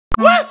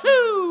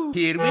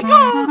Here we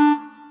go!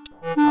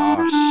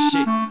 Oh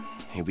shit,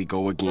 here we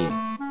go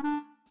again.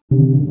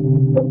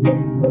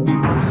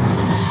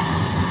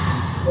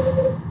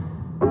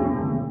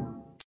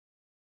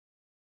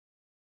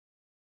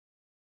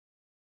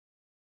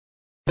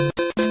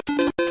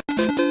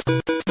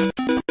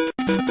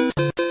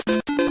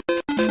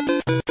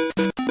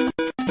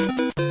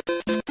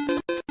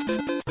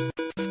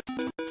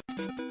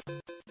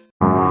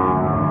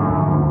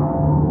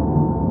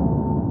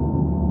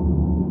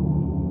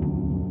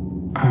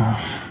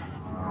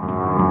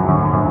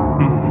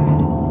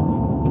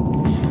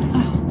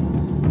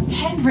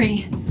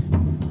 Henry!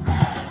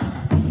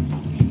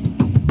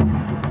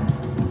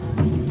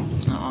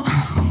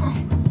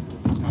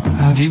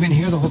 Have you been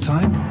here the whole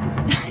time?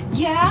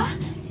 Yeah?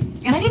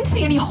 And I didn't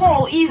see any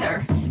hole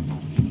either.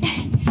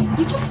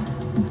 You just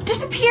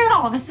disappeared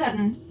all of a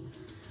sudden.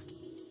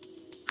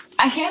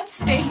 I can't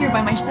stay here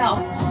by myself.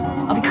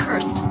 I'll be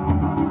cursed.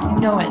 You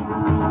know it.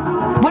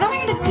 What am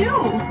I gonna do?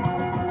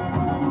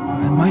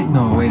 I might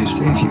know a way to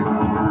save you.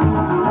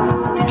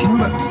 Do you know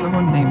about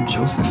someone named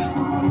Joseph?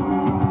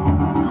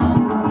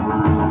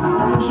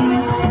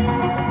 Yeah.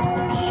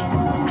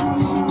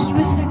 He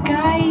was the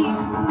guy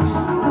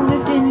who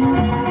lived in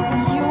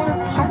your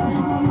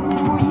apartment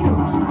before you.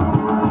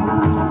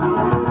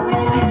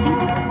 I think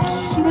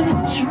he was a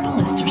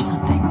journalist or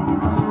something.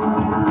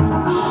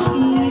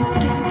 He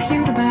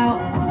disappeared about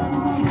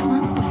 6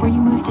 months before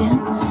you moved in.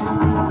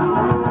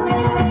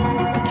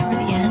 But toward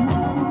the end,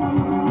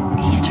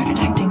 he started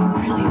acting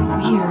really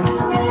weird.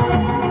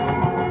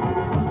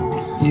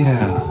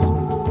 Yeah.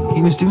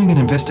 He was doing an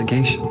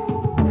investigation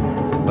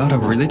about a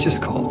religious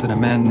cult and a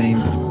man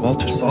named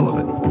Walter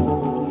Sullivan.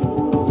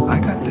 I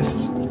got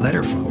this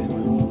letter from him.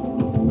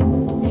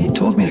 He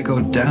told me to go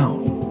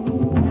down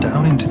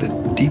into the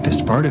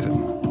deepest part of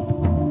him,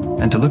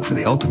 and to look for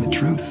the ultimate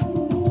truth.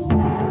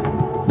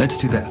 Let's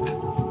do that.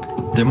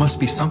 There must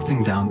be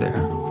something down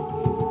there.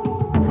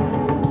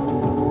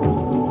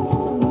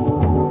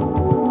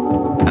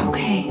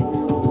 Okay.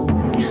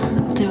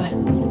 I'll do it.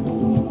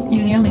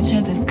 You're the only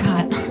chance I've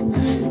got.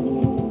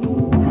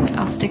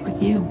 I'll stick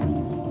with you.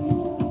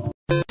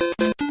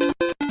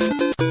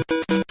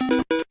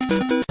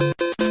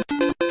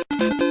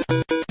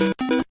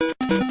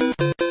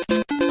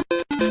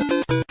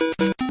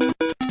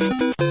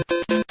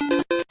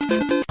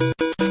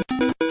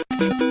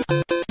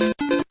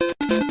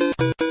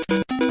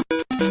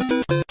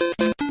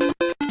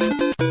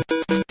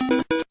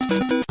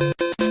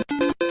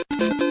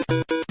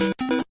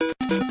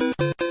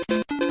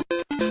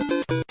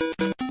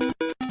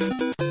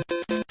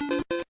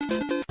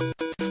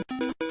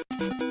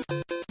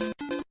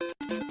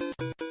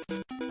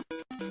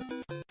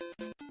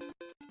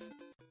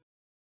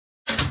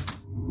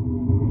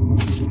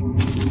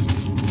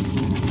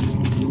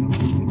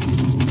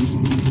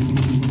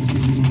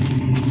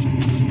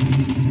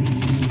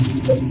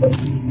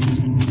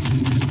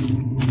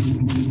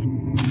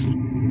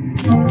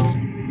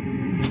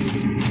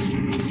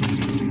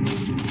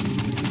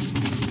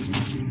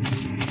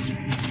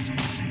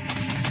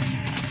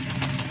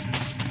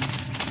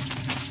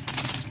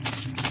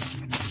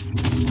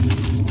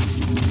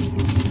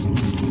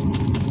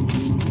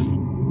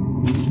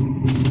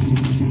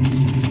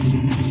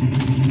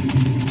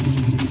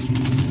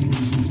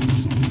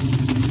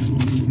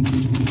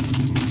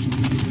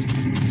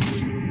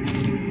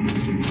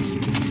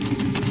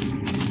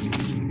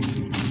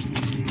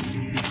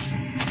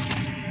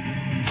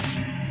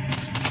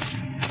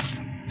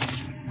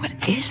 What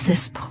is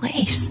this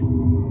place?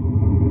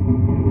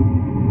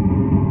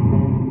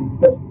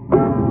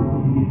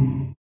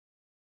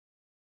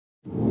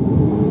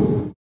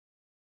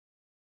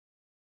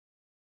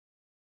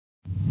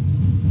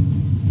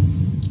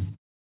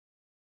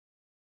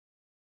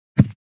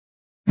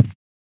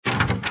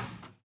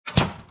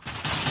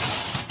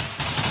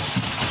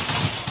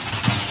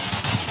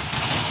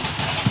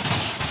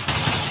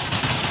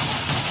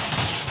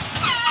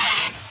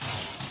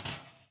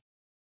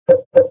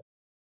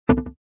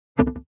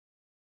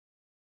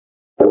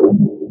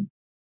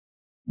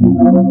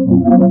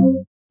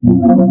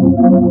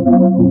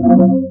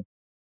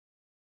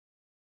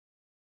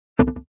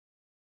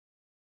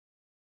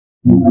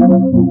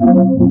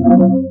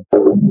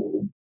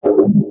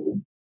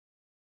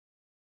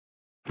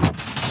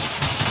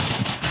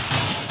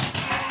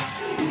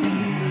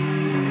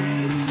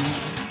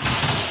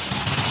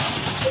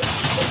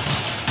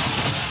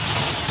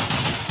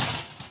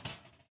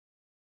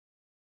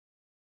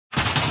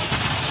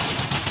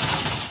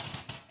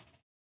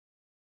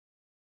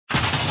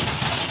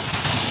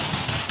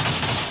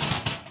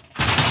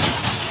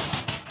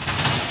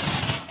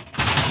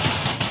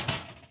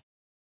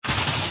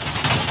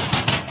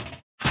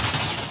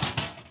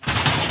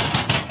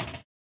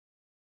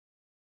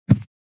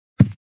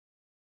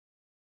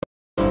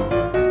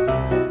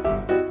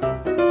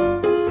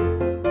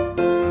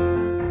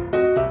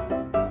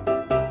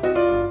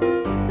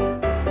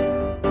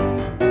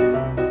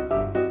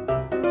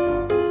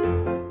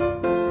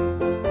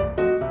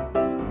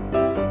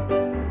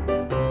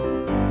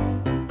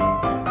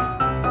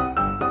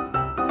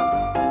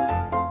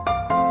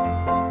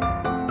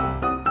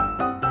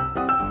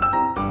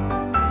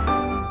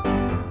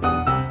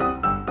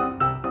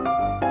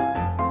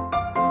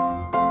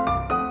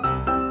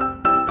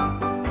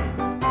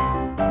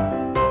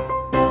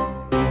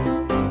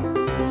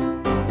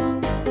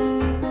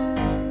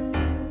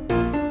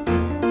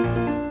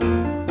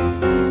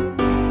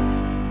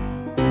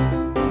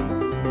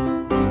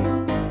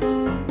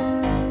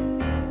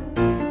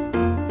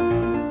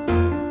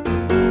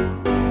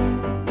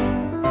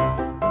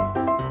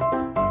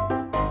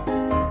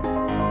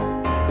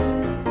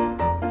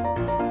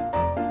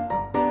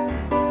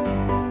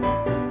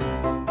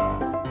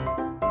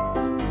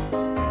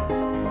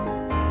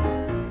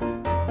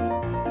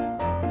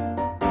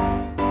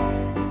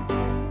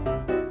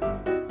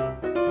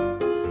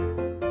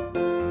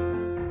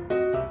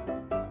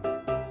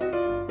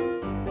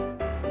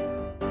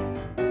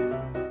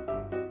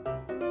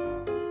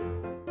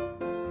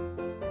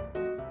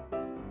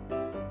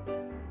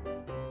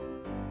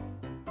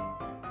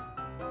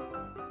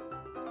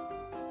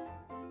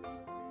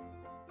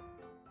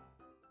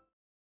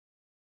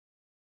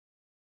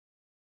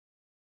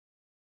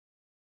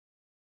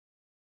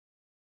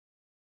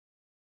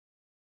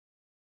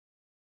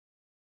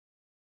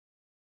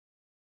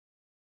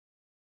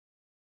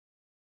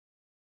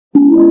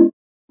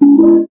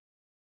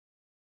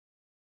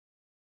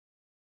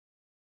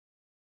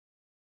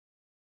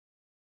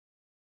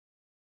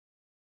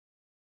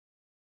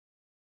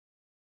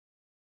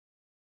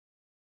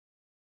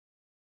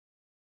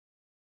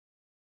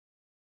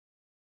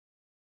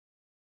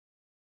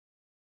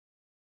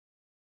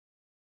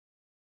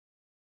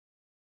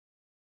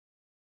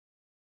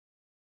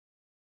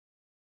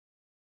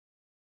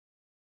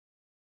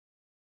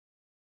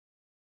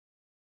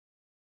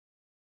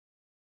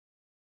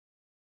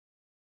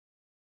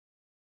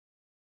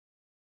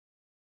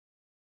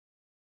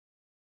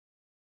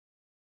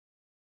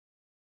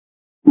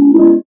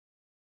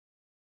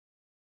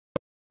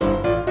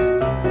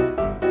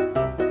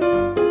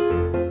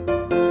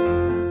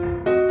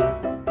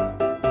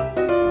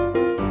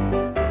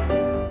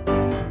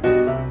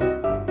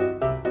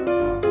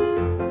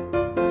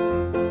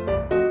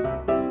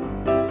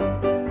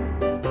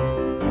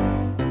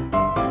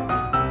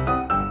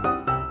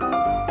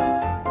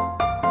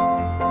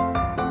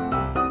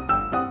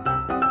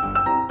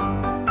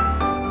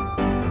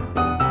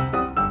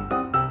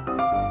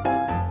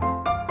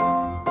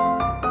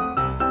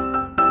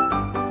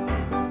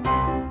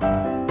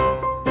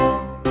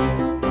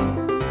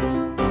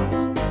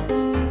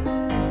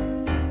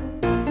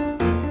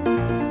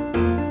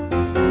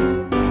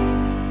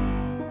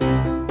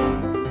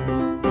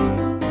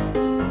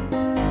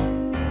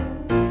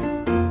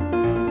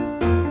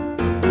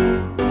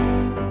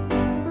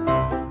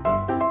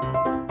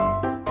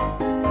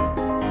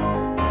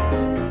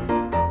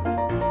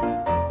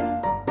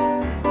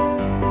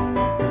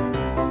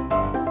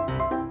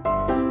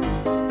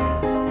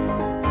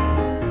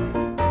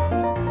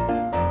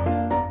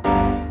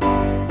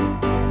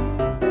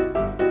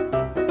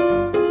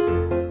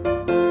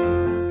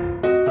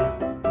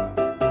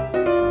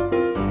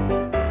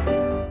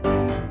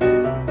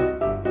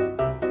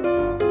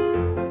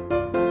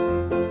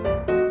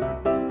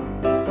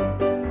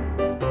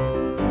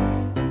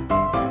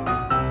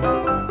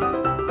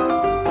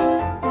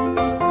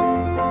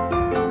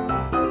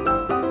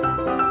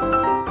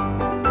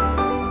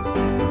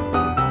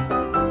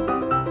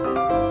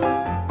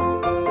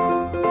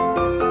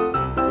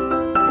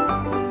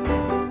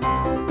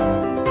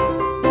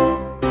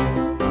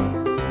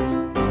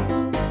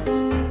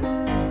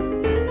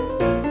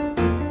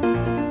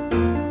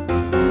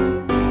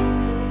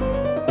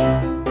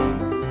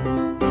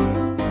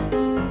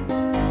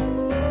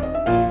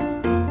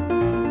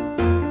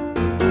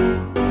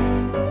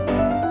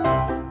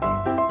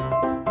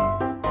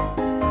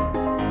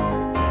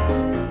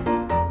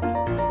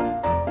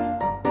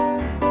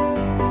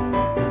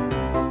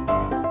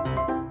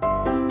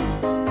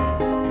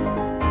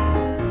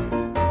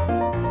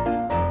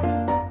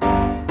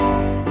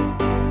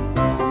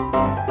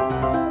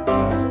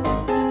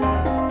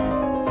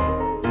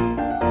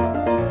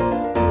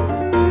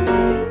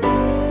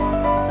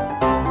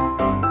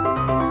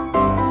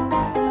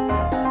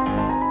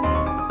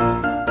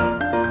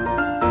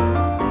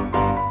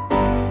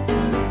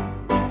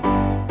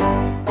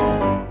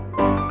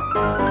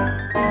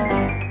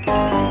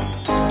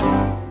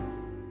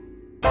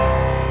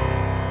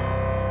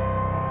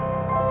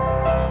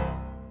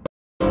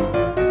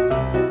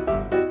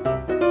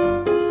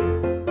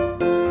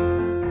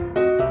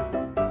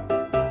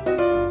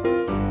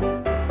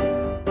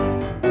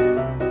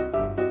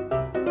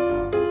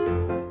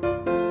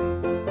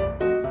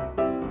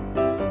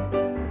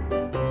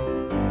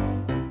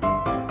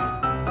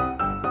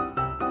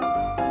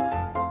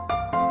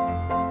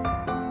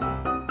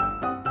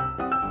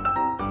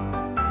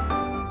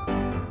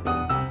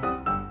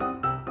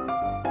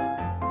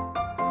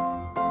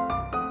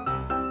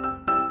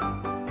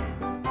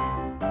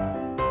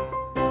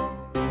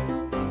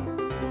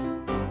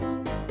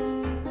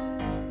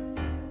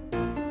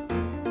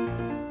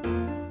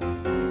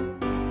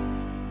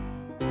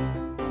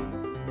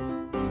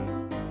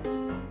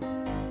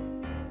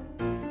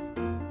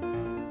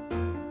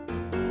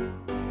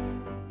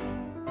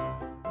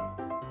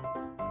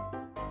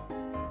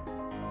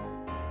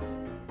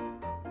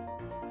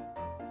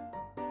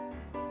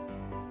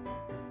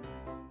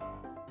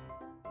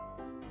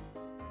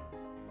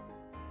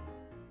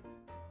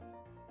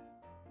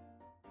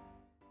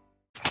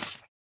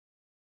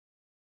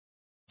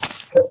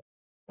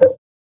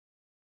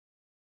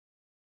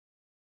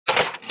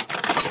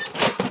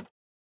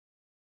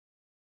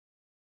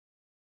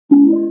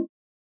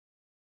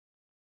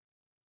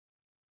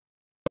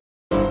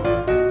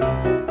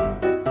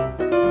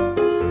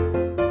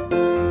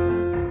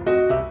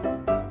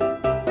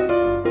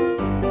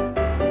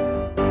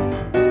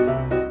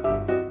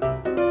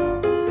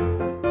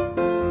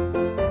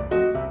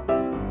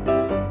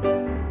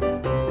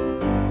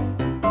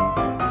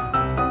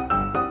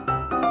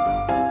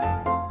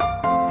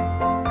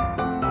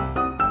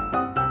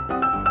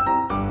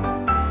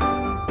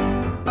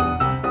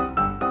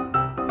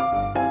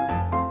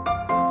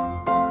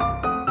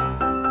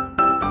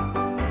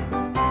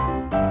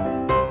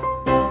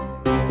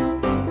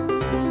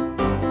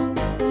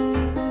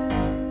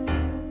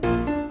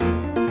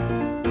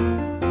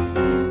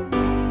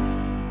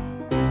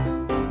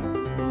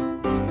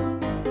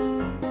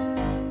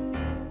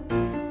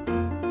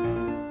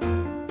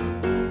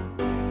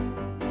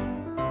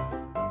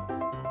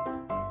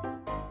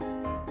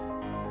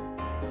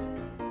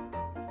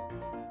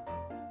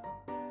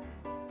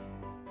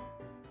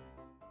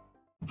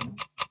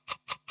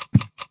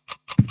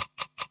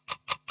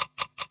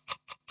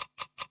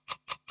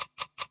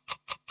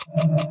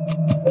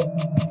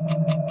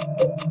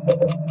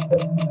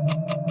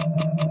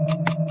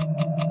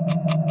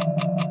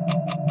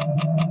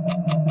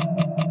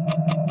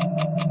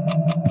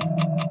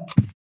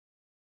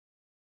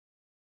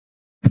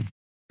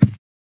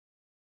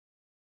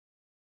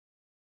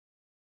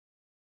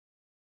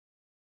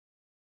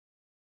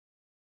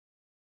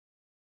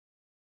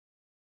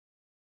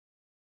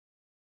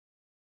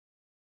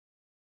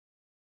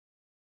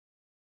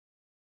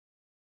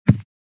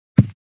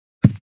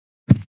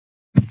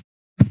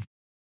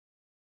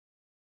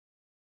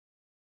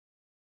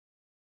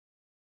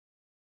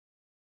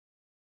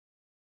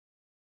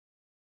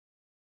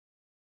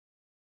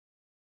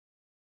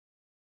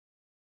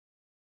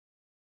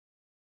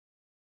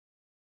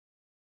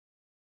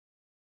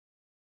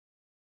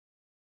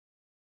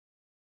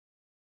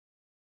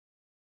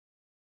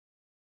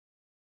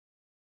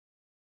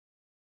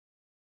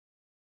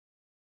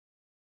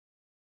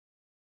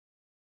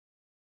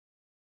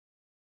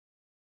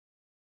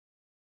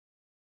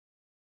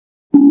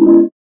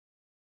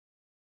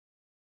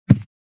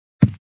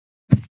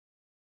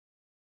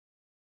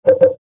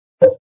 Bye.